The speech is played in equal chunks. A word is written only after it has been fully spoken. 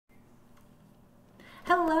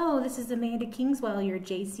Hello, this is Amanda Kingswell, your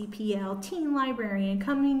JCPL teen librarian,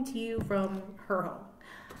 coming to you from her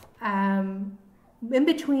home. In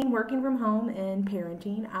between working from home and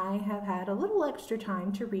parenting, I have had a little extra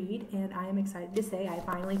time to read, and I am excited to say I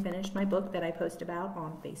finally finished my book that I post about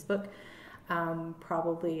on Facebook,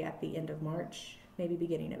 probably at the end of March, maybe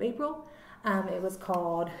beginning of April. It was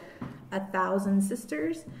called 1,000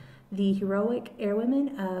 Sisters, the Heroic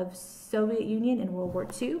Airwomen of Soviet Union in World War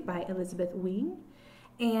II by Elizabeth Wein.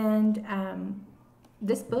 And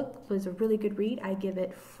this book was a really good read. I give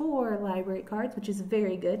it 4 library cards, which is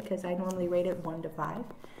very good because I normally rate it 1 to 5.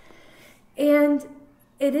 And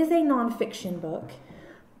it is a nonfiction book,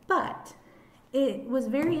 but it was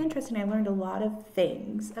very interesting. I learned a lot of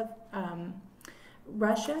things.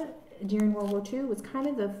 Russia during World War II was kind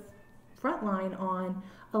of the front line on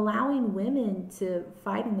allowing women to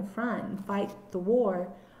fight in the front and fight the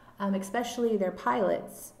war, especially their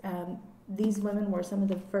pilots. These women were some of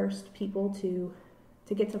the first people to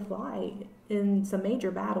get to fly in some major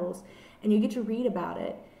battles, and you get to read about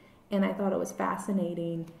it. And I thought it was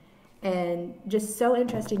fascinating and just so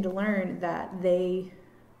interesting to learn that they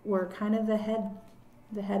were kind of the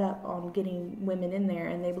head up on getting women in there,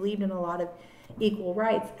 and they believed in a lot of equal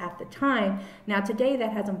rights at the time. Now today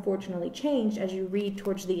that has unfortunately changed. As you read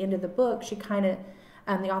towards the end of the book, she kind of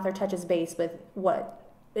the author touches base with what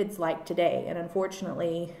it's like today, and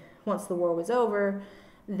unfortunately once the war was over,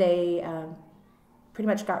 they pretty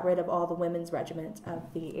much got rid of all the women's regiments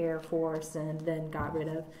of the Air Force, and then got rid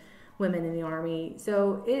of women in the Army.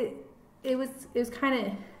 So it was kind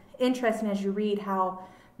of interesting as you read how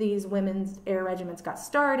these women's air regiments got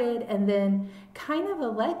started, and then kind of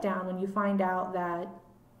a letdown when you find out that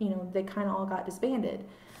they kind of all got disbanded.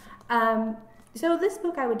 So this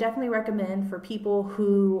book I would definitely recommend for people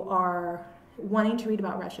who are wanting to read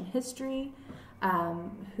about Russian history,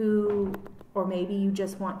 or maybe you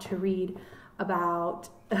just want to read about,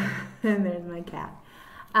 and there's my cat,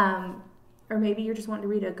 or maybe you're just wanting to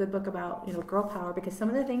read a good book about, girl power, because some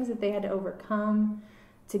of the things that they had to overcome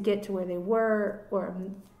to get to where they were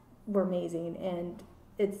amazing, and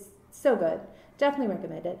it's so good. Definitely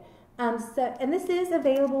recommend it. And this is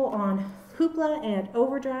available on Hoopla and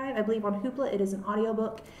Overdrive. I believe on Hoopla it is an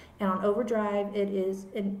audiobook, and on Overdrive it is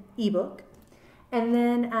an ebook. And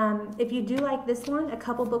then if you do like this one, a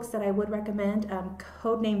couple books that I would recommend,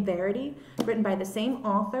 Codename Verity, written by the same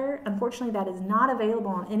author. Unfortunately, that is not available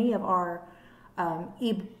on any of our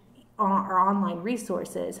online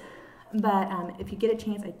resources. But if you get a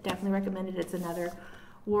chance, I definitely recommend it. It's another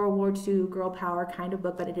World War II girl power kind of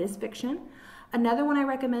book, but it is fiction. Another one I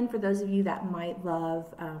recommend for those of you that might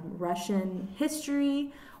love Russian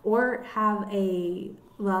history or have a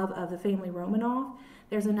love of the family Romanov.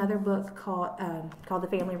 There's another book called The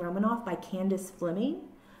Family Romanov by Candace Fleming,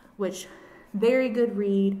 which very good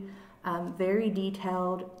read, very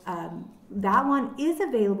detailed. That one is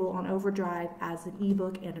available on Overdrive as an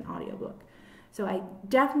ebook and an audiobook. So I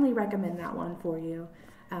definitely recommend that one for you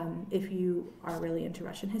if you are really into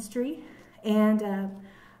Russian history. And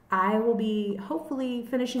I will be hopefully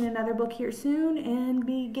finishing another book here soon and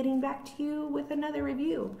be getting back to you with another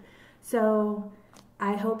review. So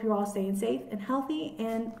I hope you're all staying safe and healthy,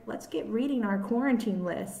 and let's get reading our quarantine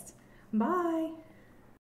list. Bye.